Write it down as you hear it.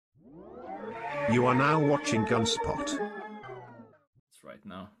You are now watching Gunspot. It's right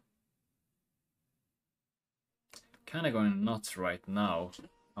now. Kinda going nuts right now.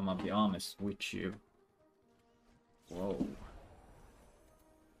 I'm gonna be honest with you. Whoa.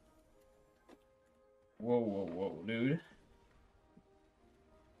 Whoa, dude.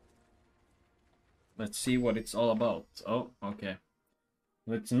 Let's see what it's all about. Oh, okay.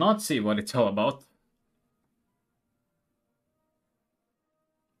 Let's not see what it's all about.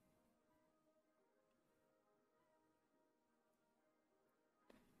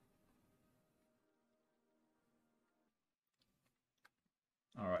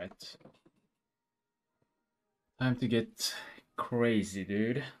 Alright. Time to get crazy,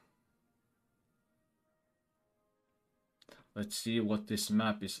 dude. Let's see what this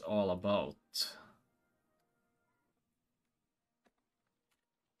map is all about.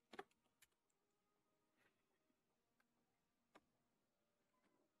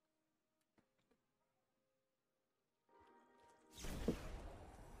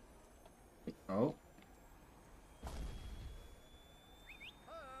 Oh.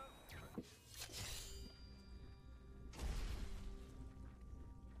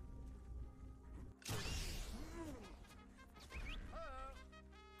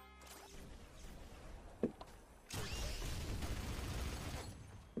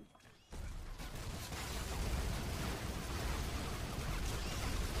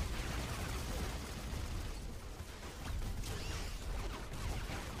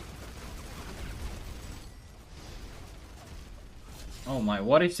 Oh my,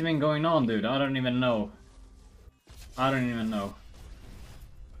 what is even going on, dude? I don't even know. I don't even know.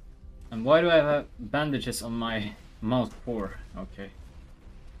 And why do I have bandages on my mouth for? Okay.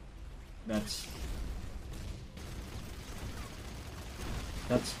 That's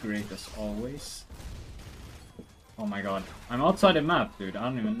great as always. Oh my god. I'm outside the map, dude. I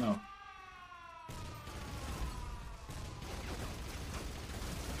don't even know.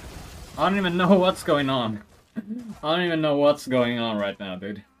 I don't even know what's going on. I don't even know what's going on right now,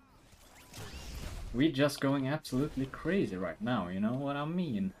 dude. We're just going absolutely crazy right now, you know what I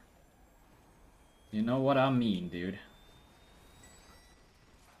mean? You know what I mean, dude.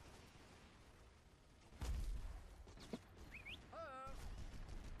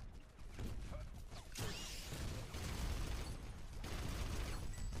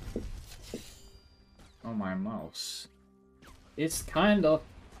 Oh, my mouse. It's kind of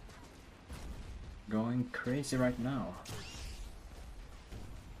going crazy right now.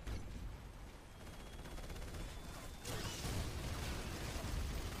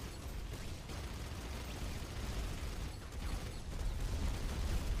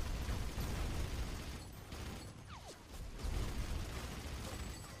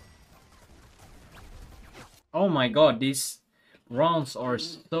 Oh my god, these rounds are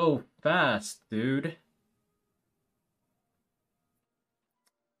so fast, dude.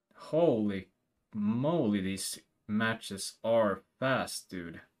 Holy moly, these matches are fast,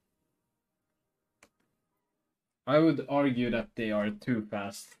 dude. I would argue that they are too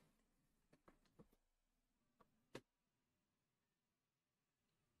fast.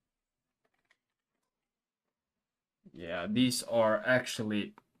 Yeah, these are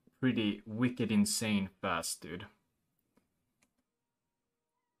actually pretty wicked insane fast, dude.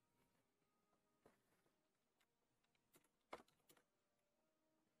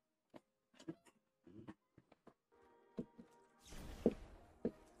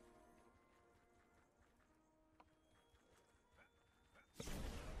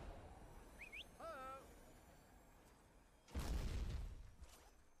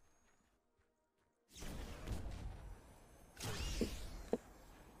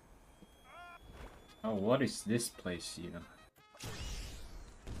 Oh, what is this place even?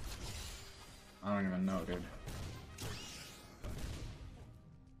 I don't even know, dude.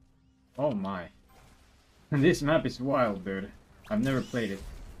 Oh my. This map is wild, dude. I've never played it.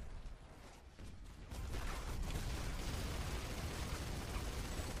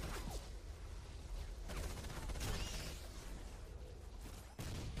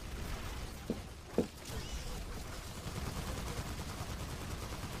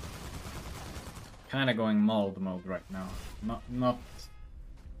 Kinda going mold mode right now. Not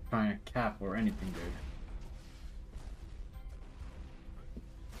trying to cap or anything, dude.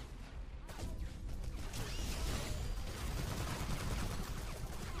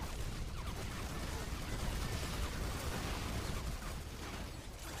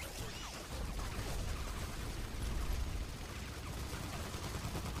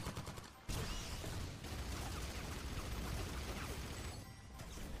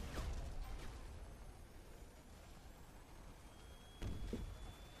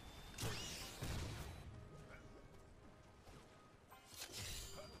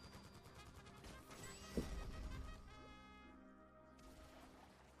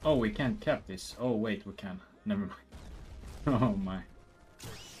 Oh, we can't cap this. Oh, wait, we can. Never mind. Oh my.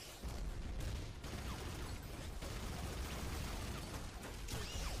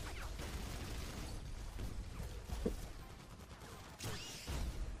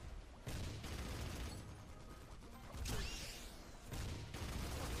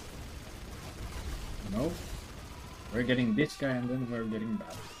 No. We're getting this guy and then we're getting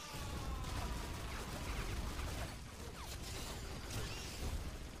that.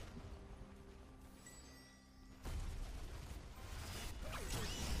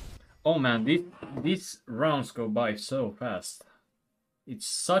 Oh man, these rounds go by so fast. It's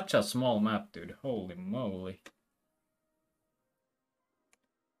such a small map, dude. Holy moly.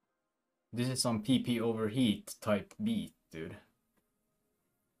 This is some PP overheat type beat, dude.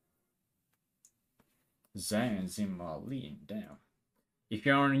 Zion Zimalin, damn. If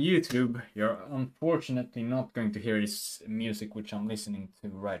you're on YouTube, you're unfortunately not going to hear this music which I'm listening to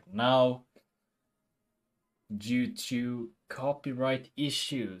right now due to copyright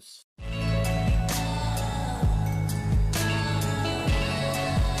issues.